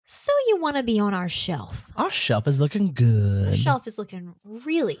So you want to be on our shelf. Our shelf is looking good. Our shelf is looking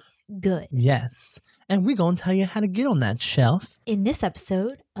really good. Yes. And we're going to tell you how to get on that shelf. In this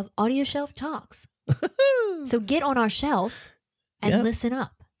episode of Audio Shelf Talks. So get on our shelf and listen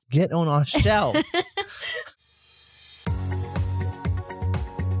up. Get on our shelf.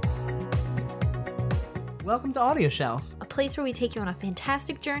 Welcome to Audio Shelf. A place where we take you on a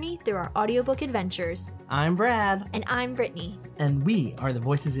fantastic journey through our audiobook adventures. I'm Brad. And I'm Brittany. And we are the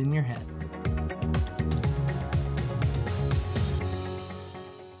voices in your head.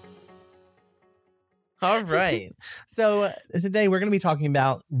 All right. So today we're going to be talking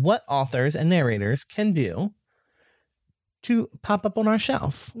about what authors and narrators can do to pop up on our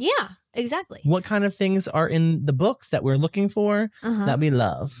shelf. Yeah, exactly. What kind of things are in the books that we're looking for that we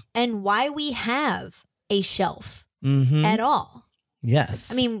love. And why we have a shelf Mm-hmm. at all.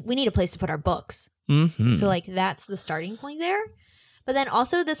 Yes. I mean, we need a place to put our books. Mm-hmm. So like that's the starting point there. But then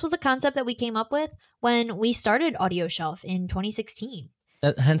also this was a concept that we came up with when we started Audio Shelf in 2016.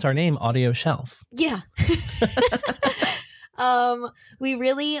 Hence our name, Audio Shelf. Yeah. We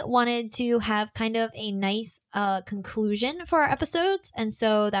really wanted to have kind of a nice conclusion for our episodes. And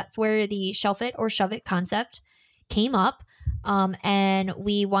so that's where the shelf it or shove it concept came up. And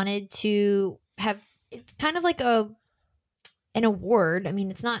we wanted to have, it's kind of like an award. I mean,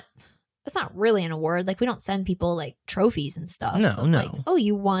 it's not really an award. Like we don't send people like trophies and stuff. No. Like, oh,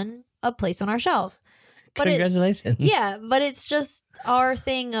 you won a place on our shelf. But Congratulations. but it's just our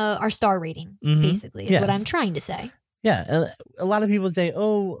thing, our star rating, basically, is what I'm trying to say. Yeah. A lot of people say,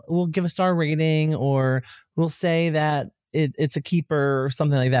 oh, we'll give a star rating or we'll say that it's a keeper or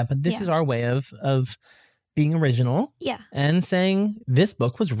something like that. But this is our way of being original. Yeah. And saying this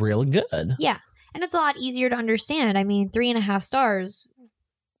book was really good. Yeah. And it's a lot easier to understand. I mean, 3.5 stars.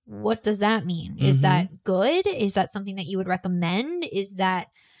 What does that mean? Is that good? Is that something that you would recommend? Is that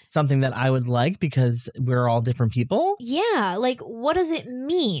something that I would like because we're all different people? Yeah. Like, what does it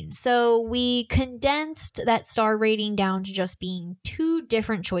mean? So we condensed that star rating down to just being 2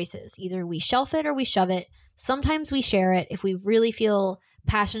 different choices. Either we shelf it or we shove it. Sometimes we share it if we really feel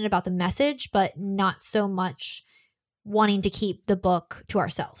passionate about the message, but not so much wanting to keep the book to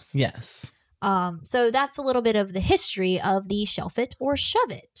ourselves. Yes. So that's a little bit of the history of the shelf it or shove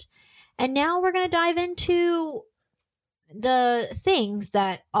it. And now we're going to dive into the things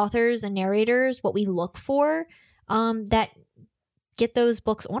that authors and narrators, what we look for, that get those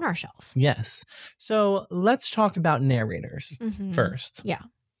books on our shelf. Yes. So let's talk about narrators first. Yeah.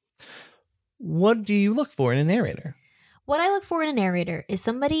 What do you look for in a narrator? What I look for in a narrator is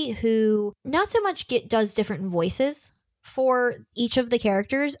somebody who not so much does different voices for each of the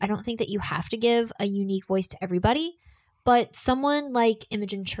characters. I don't think that you have to give a unique voice to everybody, but someone like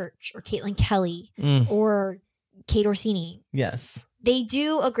Imogen Church or Caitlin Kelly or Kate Orsini. Yes. They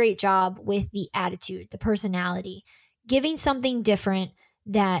do a great job with the attitude, the personality, giving something different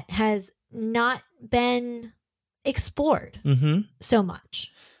that has not been explored so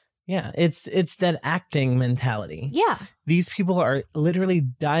much. Yeah, it's that acting mentality. Yeah. These people are literally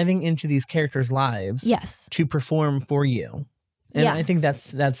diving into these characters' lives to perform for you. And I think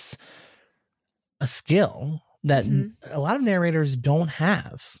that's a skill that a lot of narrators don't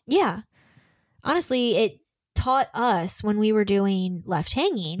have. Yeah. Honestly, it taught us when we were doing Left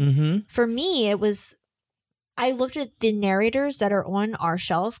Hanging. For me, it was, I looked at the narrators that are on our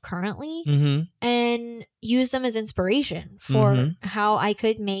shelf currently and used them as inspiration for how I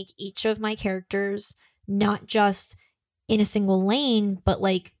could make each of my characters not just in a single lane, but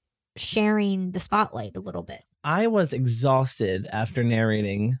like sharing the spotlight a little bit. I was exhausted after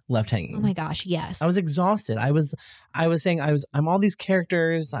narrating Left Hanging. Oh my gosh, yes. I was exhausted. I was saying I'm all these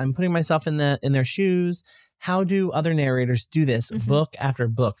characters. I'm putting myself in their shoes. How do other narrators do this book after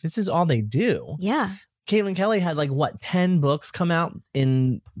book? This is all they do. Yeah. Caitlin Kelly had 10 books come out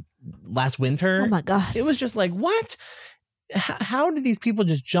in last winter. Oh my God. It was just like, what? How do these people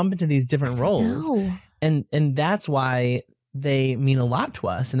just jump into these different roles? No. And that's why they mean a lot to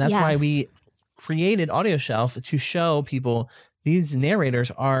us. And that's why we created Audio Shelf, to show people these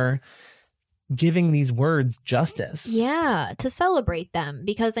narrators are giving these words justice. Yeah, to celebrate them.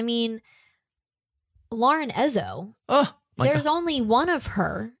 Because, I mean, Lauren Ezzo, there's only one of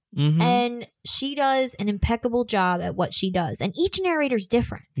her, and she does an impeccable job at what she does. And each narrator's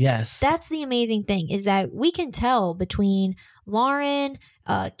different. Yes. That's the amazing thing, is that we can tell between Lauren,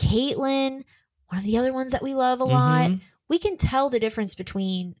 Caitlin, one of the other ones that we love a lot. We can tell the difference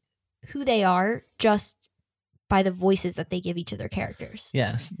between who they are just by the voices that they give each of their characters.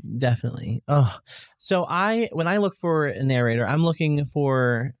 Yes, definitely. Oh, so when I look for a narrator, I'm looking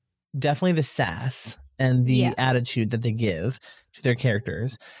for definitely the sass and the attitude that they give to their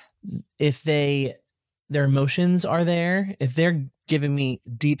characters. If their emotions are there, if they're giving me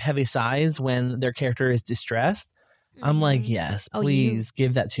deep, heavy sighs when their character is distressed, I'm like, yes, please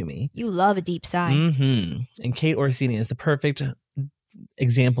give that to me. You love a deep sigh. And Kate Orsini is the perfect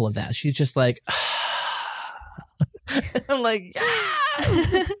example of that. She's just like, I'm like,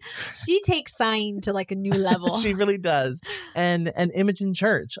 yes! She takes sighing to like a new level. She really does. And Imogen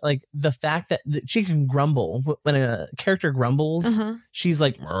Church, like the fact that she can grumble when a character grumbles, she's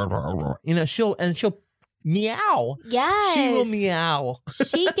like, she'll meow. Yes. She will meow.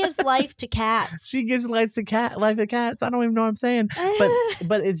 She gives life to cats. She gives life to cats. I don't even know what I'm saying.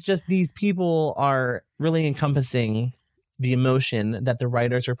 But it's just these people are really encompassing the emotion that the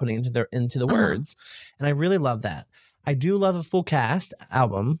writers are putting into the words. And I really love that. I do love a full cast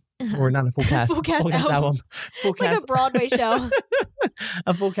album. Or not a full cast. Full cast album. Full cast. Like a Broadway show.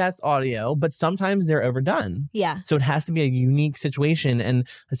 A full cast audio, but sometimes they're overdone. Yeah. So it has to be a unique situation and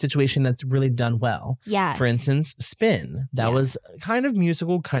a situation that's really done well. Yes. For instance, Spin. That was kind of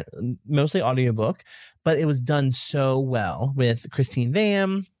musical, mostly audiobook, but it was done so well with Christine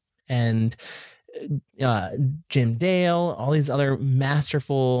Vam and Jim Dale, all these other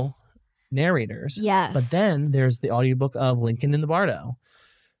masterful narrators. Yes. But then there's the audiobook of Lincoln in the Bardo.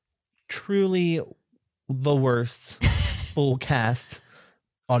 Truly the worst full cast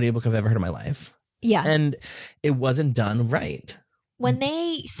audiobook I've ever heard in my life. Yeah. And it wasn't done right. When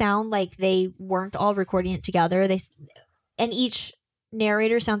they sound like they weren't all recording it together, and each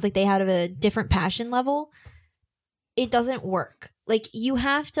narrator sounds like they had a different passion level, it doesn't work. Like, you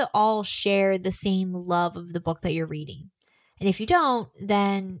have to all share the same love of the book that you're reading. And if you don't,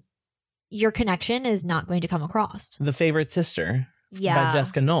 then your connection is not going to come across. The Favorite Sister by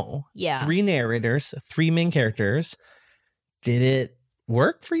Jessica Knoll. Yeah. 3 narrators, 3 main characters. Did it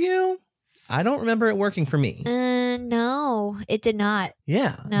work for you? I don't remember it working for me. No, it did not.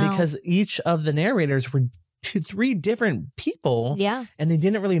 Yeah, no. Because each of the narrators were 3 different people. Yeah. And they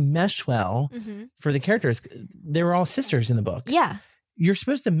didn't really mesh well for the characters. They were all sisters in the book. Yeah. You're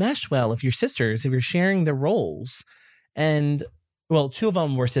supposed to mesh well if you're sisters, if you're sharing the roles. And, well, 2 of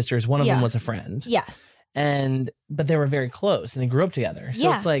them were sisters. One of them was a friend. Yes. But they were very close and they grew up together.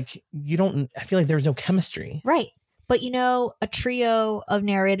 So it's like, I feel like there was no chemistry. Right. But a trio of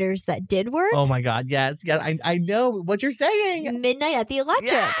narrators that did work. Oh my God, yes. I know what you're saying. Midnight at the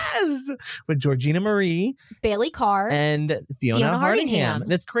Electric. Yes. With Georgina Marie. Bailey Carr. And Fiona Hardingham.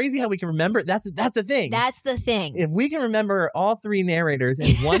 That's crazy how we can remember. That's the thing. That's the thing. If we can remember all 3 narrators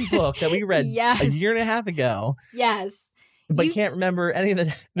in one book that we read a year and a half ago. Yes. But can't remember any of the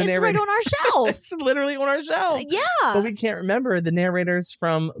narrators. It's right on our shelf. It's literally on our shelf. Yeah. But we can't remember the narrators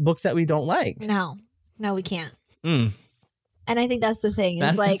from books that we don't like. No, we can't. And I think that's the thing.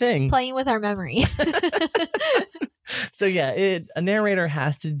 It's like playing with our memory. So a narrator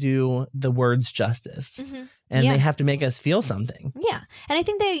has to do the words justice. And they have to make us feel something. Yeah. And I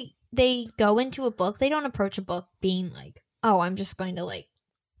think they go into a book. They don't approach a book being like, oh, I'm just going to like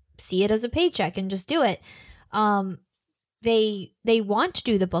see it as a paycheck and just do it. They want to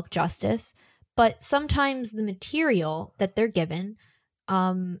do the book justice, but sometimes the material that they're given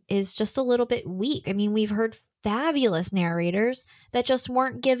is just a little bit weak. I mean, we've heard fabulous narrators that just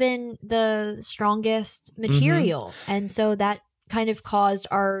weren't given the strongest material. And so that kind of caused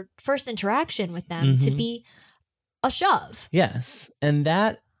our first interaction with them to be a shove. Yes. And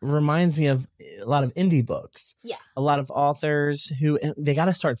that reminds me of a lot of indie books. Yeah. A lot of authors who they got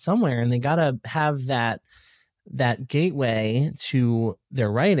to start somewhere and they got to have that gateway to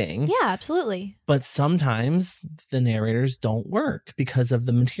their writing. Yeah, absolutely. But sometimes the narrators don't work because of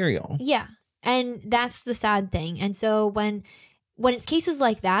the material. Yeah. And that's the sad thing. And so when it's cases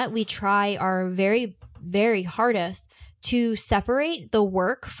like that, we try our very, very hardest to separate the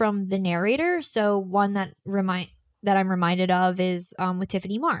work from the narrator. So one that I'm reminded of is with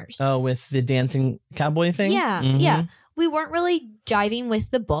Tiffany Mars. Oh, with the dancing cowboy thing? Yeah. Yeah. We weren't really jiving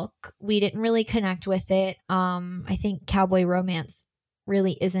with the book. We didn't really connect with it. I think cowboy romance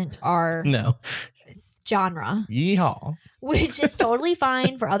really isn't our genre. Yeehaw. Which is totally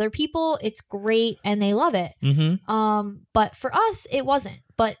fine for other people. It's great and they love it. But for us, it wasn't.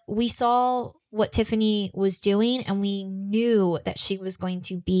 But we saw what Tiffany was doing and we knew that she was going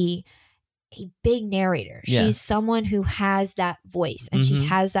to be a big narrator. Yes. She's someone who has that voice and she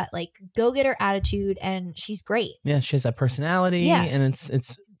has that like go-getter attitude and she's great. Yeah, she has that personality and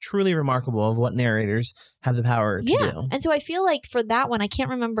it's truly remarkable of what narrators have the power to do. And so I feel like for that one, I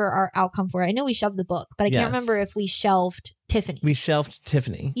can't remember our outcome for it. I know we shelved the book, but I can't remember if we shelved Tiffany. We shelved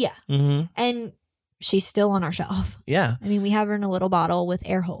Tiffany. Yeah. And she's still on our shelf. Yeah. I mean, we have her in a little bottle with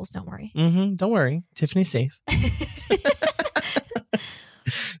air holes. Don't worry. Don't worry. Tiffany's safe.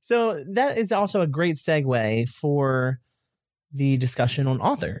 So that is also a great segue for the discussion on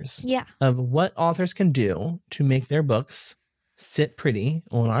authors. Yeah. Of what authors can do to make their books sit pretty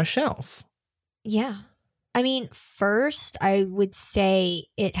on our shelf. Yeah. I mean, first, I would say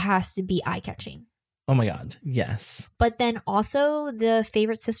it has to be eye-catching. Oh my God. Yes. But then also the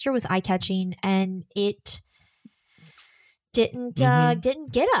favorite sister was eye-catching, and it didn't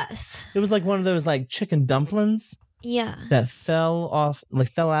get us. It was like one of those like chicken dumplings. Yeah. That fell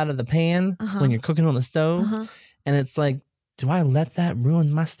out of the pan when you're cooking on the stove. And it's like, do I let that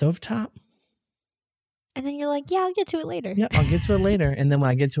ruin my stovetop? And then you're like, yeah, I'll get to it later. Yeah, I'll get to it later. And then when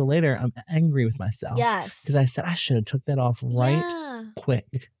I get to it later, I'm angry with myself. Yes. Because I said I should have took that off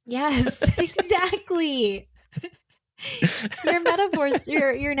quick. Yes, exactly. Your metaphors,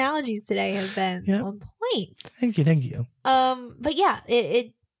 your analogies today have been on point. Thank you. But yeah,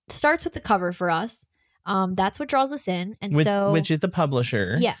 it starts with the cover for us. That's what draws us in, and which is the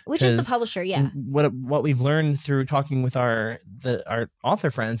publisher. Yeah, which is the publisher. Yeah. What we've learned through talking with our author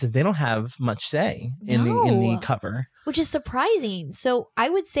friends is they don't have much say in the cover, which is surprising. So I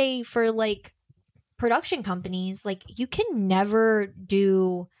would say for like production companies, like you can never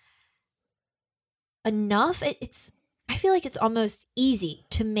do enough. I feel like it's almost easy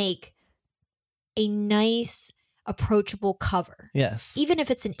to make a nice, approachable cover. Yes, even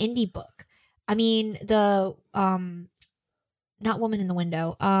if it's an indie book. I mean, the not Woman in the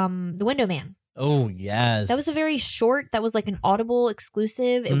Window, The Window Man. Oh, yes. That was a very short, that was like an Audible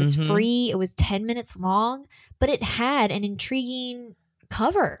exclusive. It was free. It was 10 minutes long, but it had an intriguing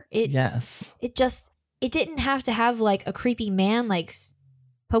cover. It didn't have to have like a creepy man like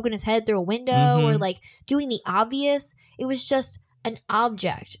poking his head through a window or like doing the obvious. It was just an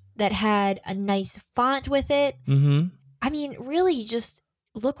object that had a nice font with it. I mean, really just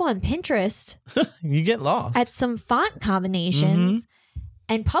look on Pinterest. You get lost at some font combinations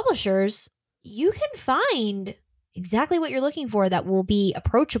and publishers. You can find exactly what you're looking for that will be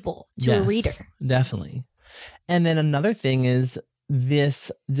approachable to a reader. Definitely. And then another thing is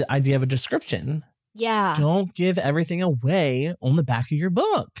the idea of a description. Yeah. Don't give everything away on the back of your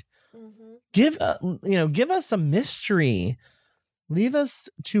book. Give us some mystery. Leave us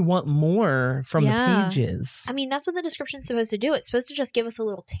to want more from the pages. I mean, that's what the description's supposed to do. It's supposed to just give us a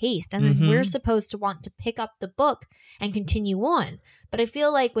little taste, and then we're supposed to want to pick up the book and continue on. But I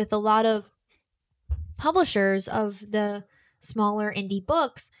feel like with a lot of publishers of the smaller indie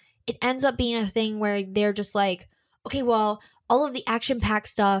books, it ends up being a thing where they're just like, okay, well, all of the action-packed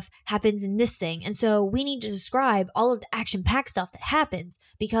stuff happens in this thing, and so we need to describe all of the action-packed stuff that happens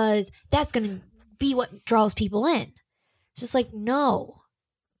because that's going to be what draws people in. It's just like, no,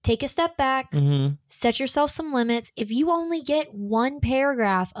 take a step back, set yourself some limits. If you only get one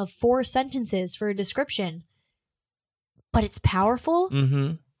paragraph of 4 sentences for a description, but it's powerful,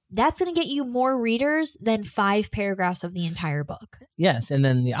 that's going to get you more readers than 5 paragraphs of the entire book. Yes. And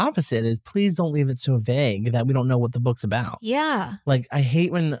then the opposite is please don't leave it so vague that we don't know what the book's about. Yeah. Like I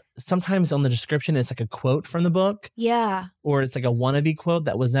hate when sometimes on the description, it's like a quote from the book. Yeah. Or it's like a wannabe quote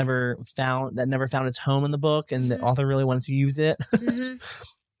that never found its home in the book and the author really wanted to use it.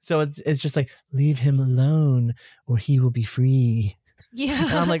 So it's just like, leave him alone or he will be free. Yeah.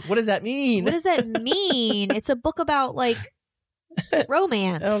 And I'm like, what does that mean? What does that mean? It's a book about like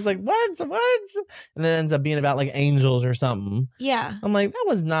romance. And I was like, what? And then it ends up being about like angels or something. Yeah. I'm like, that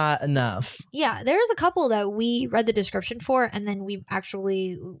was not enough. Yeah. There's a couple that we read the description for and then we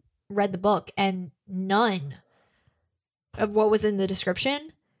actually read the book and none of what was in the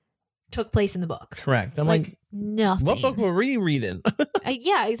description took place in the book. Correct. I'm like nothing. What book were we reading?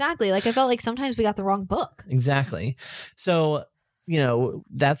 Yeah, exactly. Like I felt like sometimes we got the wrong book. Exactly. So,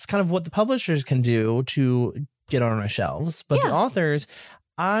 that's kind of what the publishers can do to get on our shelves. But the authors,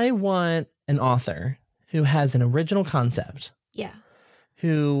 I want an author who has an original concept. Yeah.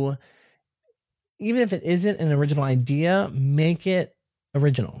 Who, even if it isn't an original idea, make it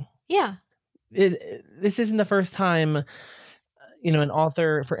original. Yeah. This isn't the first time, an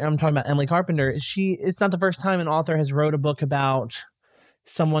author, I'm talking about Emily Carpenter, it's not the first time an author has wrote a book about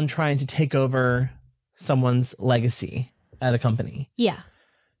someone trying to take over someone's legacy at a company. Yeah.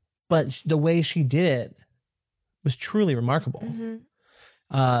 But the way she did it was truly remarkable.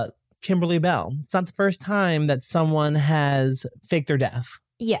 Kimberly Bell. It's not the first time that someone has faked their death.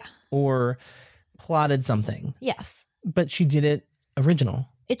 Yeah. Or plotted something. Yes. But she did it original.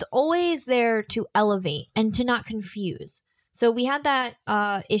 It's always there to elevate and to not confuse. So we had that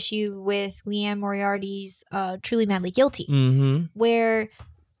issue with Liane Moriarty's Truly Madly Guilty, where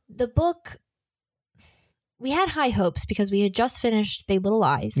the book, we had high hopes because we had just finished Big Little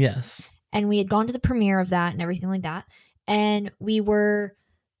Lies. Yes. And we had gone to the premiere of that and everything like that. And we were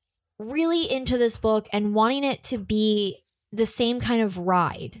really into this book and wanting it to be the same kind of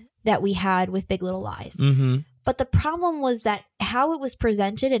ride that we had with Big Little Lies. Mm-hmm. But the problem was that how it was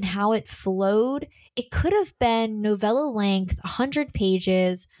presented and how it flowed, it could have been novella length, 100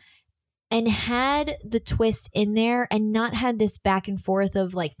 pages, and had the twist in there and not had this back and forth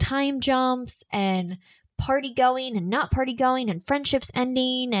of like time jumps and party going and not party going and friendships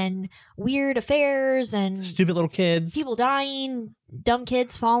ending and weird affairs and stupid little kids, people dying, dumb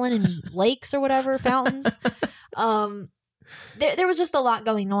kids falling in lakes or whatever, fountains. There was just a lot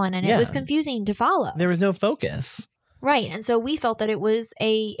going on and it was confusing to follow. There was no focus. Right. And so we felt that it was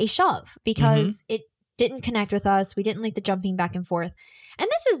a shove because it didn't connect with us. We didn't like the jumping back and forth. And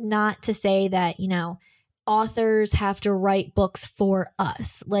this is not to say that, you know, authors have to write books for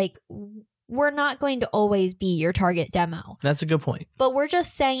us. Like, we're not going to always be your target demo. That's a good point. But we're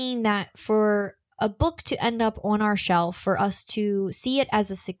just saying that for a book to end up on our shelf, for us to see it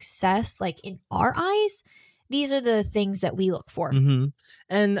as a success, like in our eyes, these are the things that we look for. Mm-hmm.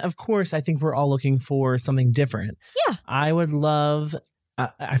 And of course, I think we're all looking for something different. Yeah. I would love,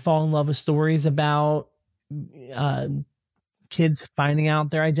 I fall in love with stories about kids finding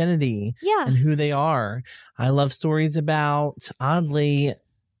out their identity and who they are. I love stories about, oddly,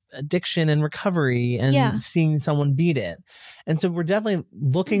 addiction and recovery and seeing someone beat it. And so we're definitely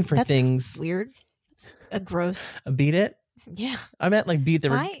looking for things. Weird. It's a gross. Beat it? Yeah. I meant like beat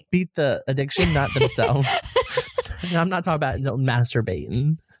the addiction, not themselves. I'm not talking about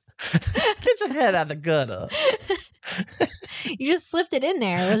masturbating. Get your head out of the gutter. You just slipped it in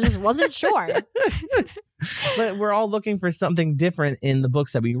there. I just wasn't sure. But we're all looking for something different in the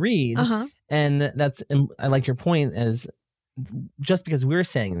books that we read. And I like your point as just because we're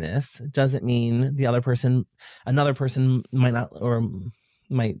saying this doesn't mean another person might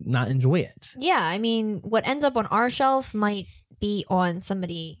not enjoy it. Yeah, I mean, what ends up on our shelf might be on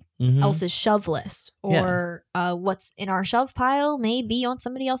somebody else's shelf list, or what's in our shelf pile may be on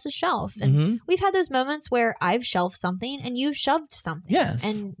somebody else's shelf. And we've had those moments where I've shelved something and you've shoved something,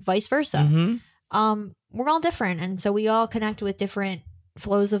 and vice versa. We're all different, and so we all connect with different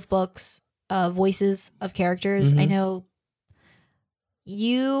flows of books, voices of characters. I know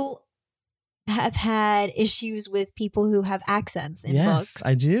you have had issues with people who have accents in books. Yes,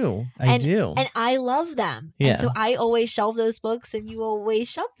 I do. I do. And I love them. Yeah. And so I always shelve those books and you always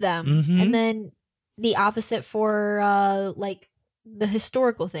shove them. And then the opposite for like the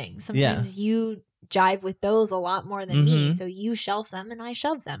historical things. Sometimes you jive with those a lot more than me. So you shelf them and I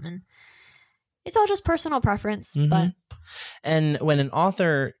shove them. And it's all just personal preference. But and when an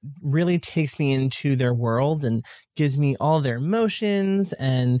author really takes me into their world and gives me all their emotions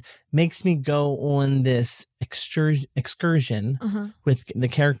and makes me go on this excursion with the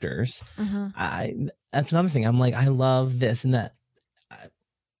characters, that's another thing. I'm like, I love this and that.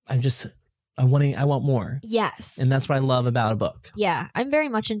 I want more. Yes. And that's what I love about a book. Yeah. I'm very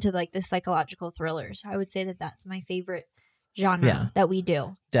much into like the psychological thrillers. I would say that that's my favorite genre that we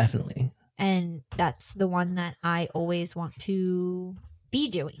do. Definitely. And that's the one that I always want to be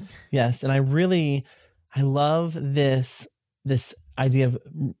doing. Yes. And I love this idea of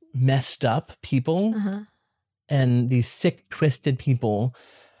messed up people and these sick, twisted people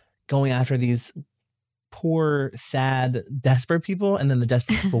going after these poor, sad, desperate people, and then the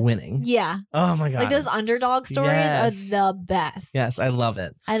desperate people winning. Yeah. Oh my God. Like those underdog stories are the best. Yes, I love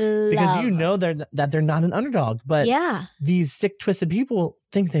it. Because you know that they're not an underdog, but these sick, twisted people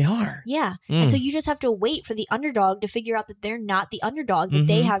think they are. Yeah. And so you just have to wait for the underdog to figure out that they're not the underdog, that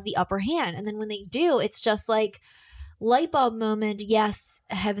they have the upper hand. And then when they do, it's just like light bulb moment. Yes,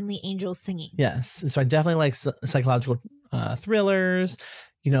 heavenly angels singing. Yes. So I definitely like psychological thrillers.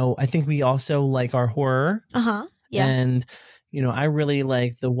 You know, I think we also like our horror. Yeah. And, you know, I really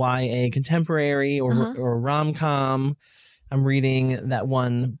like the YA contemporary or rom-com. I'm reading that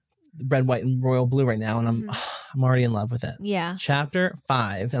one, Red, White, and Royal Blue right now, and I'm already in love with it. Yeah. Chapter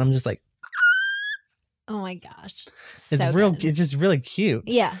 5, and I'm just like, oh my gosh. It's just really cute.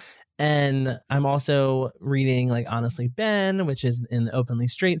 Yeah. And I'm also reading like Honestly Ben, which is in the Openly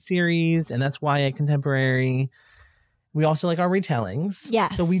Straight series, and that's YA contemporary. We also like our retellings.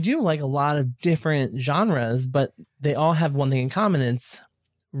 Yes. So we do like a lot of different genres, but they all have one thing in common. It's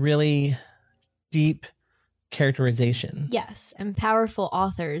really deep characterization. Yes. And powerful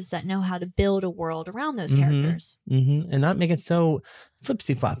authors that know how to build a world around those characters. And not make it so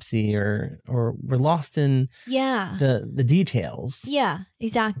flipsy flopsy or we're lost in the details. Yeah,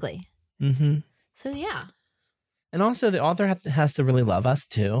 exactly. So yeah. And also the author has to really love us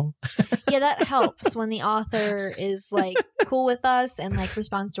too. Yeah, that helps when the author is like cool with us and like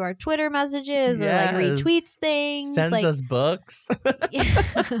responds to our Twitter messages or like retweets things. Sends like, us books. Books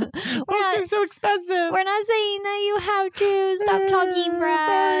are so expensive. We're not saying that you have to. Stop talking,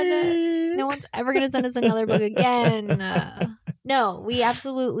 Brad. Sorry. No one's ever going to send us another book again. No, we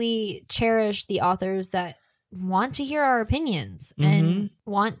absolutely cherish the authors that want to hear our opinions and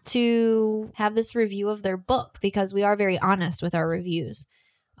want to have this review of their book, because we are very honest with our reviews.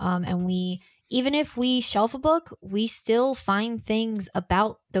 And we, even if we shelf a book, we still find things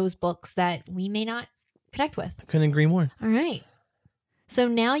about those books that we may not connect with. Couldn't agree more. All right. So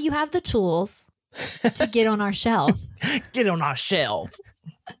now you have the tools to get on our shelf. Get on our shelf.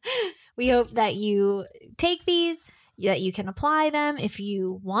 We hope that you take these, that you can apply them if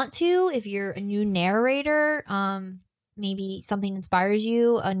you want to. If you're a new narrator, maybe something inspires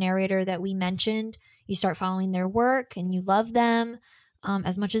you, a narrator that we mentioned, you start following their work and you love them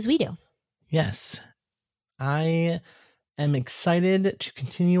as much as we do. Yes. I am excited to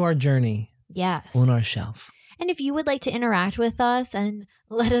continue our journey. Yes. On our shelf. And if you would like to interact with us and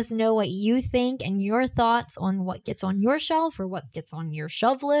let us know what you think and your thoughts on what gets on your shelf or what gets on your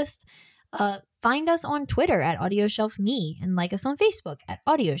shelf list, find us on Twitter at AudioShelfMe and like us on Facebook at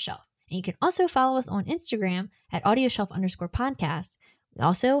AudioShelf. And you can also follow us on Instagram at AudioShelf_podcast. We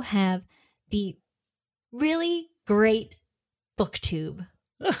also have the really great BookTube.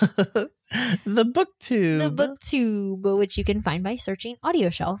 The BookTube. The BookTube, which you can find by searching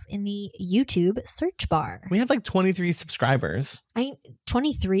AudioShelf in the YouTube search bar. We have like 23 subscribers.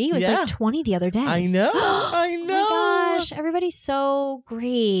 23? It was like 20 the other day. I know. I know. Oh my gosh, everybody's so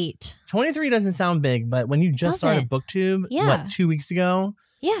great. 23 doesn't sound big, but when you just started BookTube, 2 weeks ago?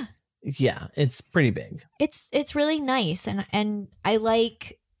 Yeah. Yeah, it's pretty big. It's really nice, and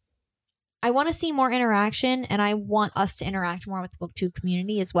I want to see more interaction, and I want us to interact more with the BookTube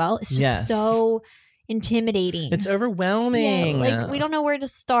community as well. It's just so intimidating. It's overwhelming. Yeah, like we don't know where to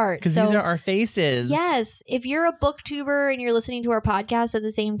start. Because these are our faces. Yes. If you're a booktuber and you're listening to our podcast at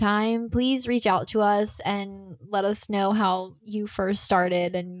the same time, please reach out to us and let us know how you first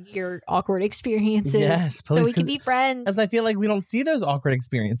started and your awkward experiences. Yes, please, so we can be friends. As I feel like we don't see those awkward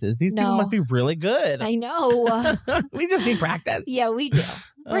experiences. These people must be really good. I know. We just need practice. Yeah, we do.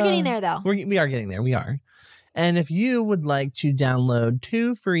 We're getting there, though. We are getting there. We are. And if you would like to download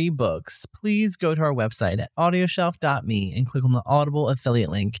 2 free books, please go to our website at audioshelf.me and click on the Audible affiliate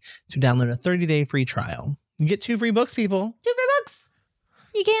link to download a 30-day free trial. You get 2 free books, people. 2 free books.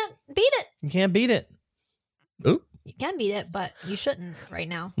 You can't beat it. You can't beat it. Oop. You can beat it, but you shouldn't right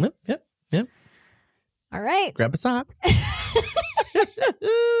now. Yep. All right. Grab a sock.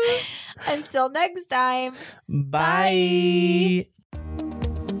 Until next time. Bye.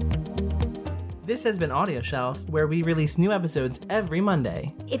 This has been AudioShelf, where we release new episodes every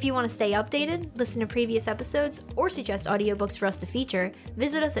Monday. If you want to stay updated, listen to previous episodes, or suggest audiobooks for us to feature,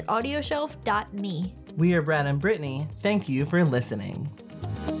 visit us at audioshelf.me. We are Brad and Brittany. Thank you for listening.